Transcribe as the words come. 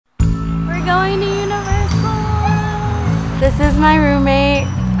We're going to Universal. This is my roommate.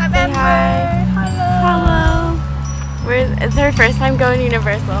 Say hi. Hello. It's her first time going to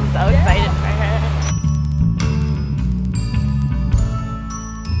Universal. I'm so excited for her.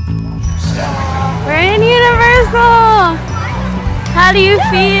 We're in Universal. How do you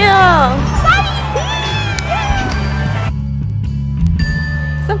feel?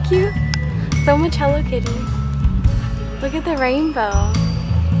 So cute. So much Hello Kitty. Look at the rainbow.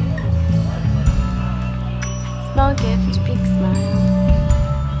 Small gift, big smile.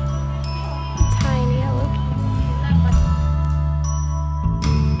 Tiny Hello Kitty.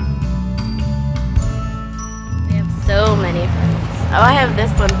 They have so many friends. Oh, I have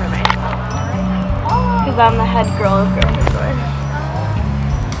this one for myself. Because I'm the head girl of Gryffindor.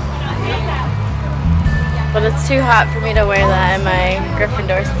 But it's too hot for me to wear that in my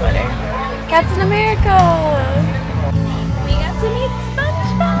Gryffindor sweater. Captain America! We got to meet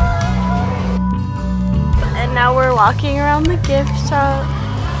SpongeBob! And now we're walking around the gift shop.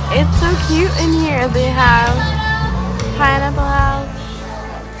 It's so cute in here. They have Pineapple House,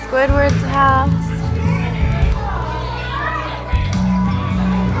 Squidward's house.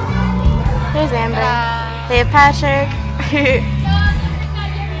 There's Amber. They have Patrick.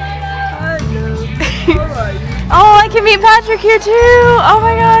 Oh, I can meet Patrick here too! Oh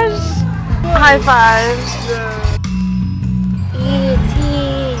my gosh! High five! E.T.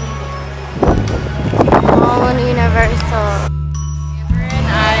 All in Universal. Amber and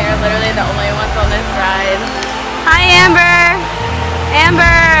I are literally the only ones on this ride. Hi, Amber!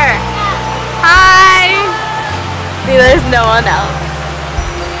 Amber! Hi! See, there's no one else.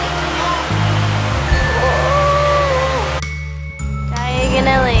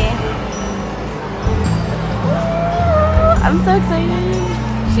 Diagonally. I'm so excited.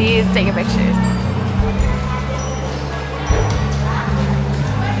 She's taking pictures.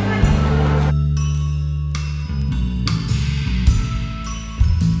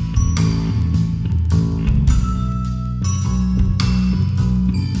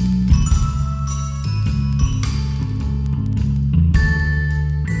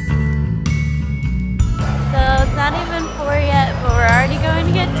 So it's not even 4 yet, but we're already going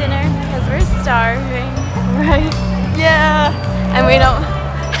to get dinner because we're starving, right? Yeah, and we don't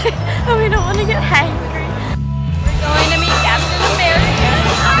want to get hangry. We're going to meet Captain America.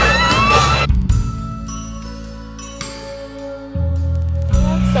 They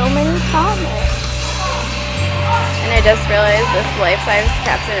have so many comics. And I just realized this life-size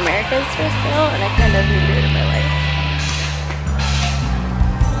Captain America is for sale, and I kind of need it in my life.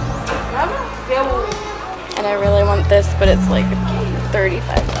 And I really want this, but it's like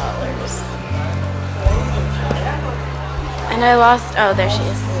 $35. And I lost, oh, there she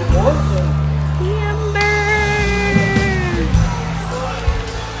is. Amber!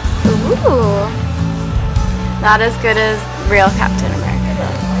 Ooh. Not as good as real Captain America,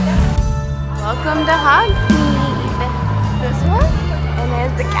 though. Welcome to Hogsmeade. This one, and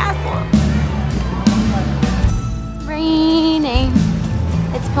there's the castle. It's raining.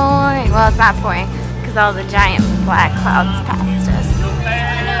 It's pouring. Well, it's not pouring, because all the giant black clouds passed us.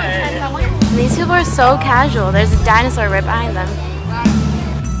 These people are so casual. There's a dinosaur right behind them.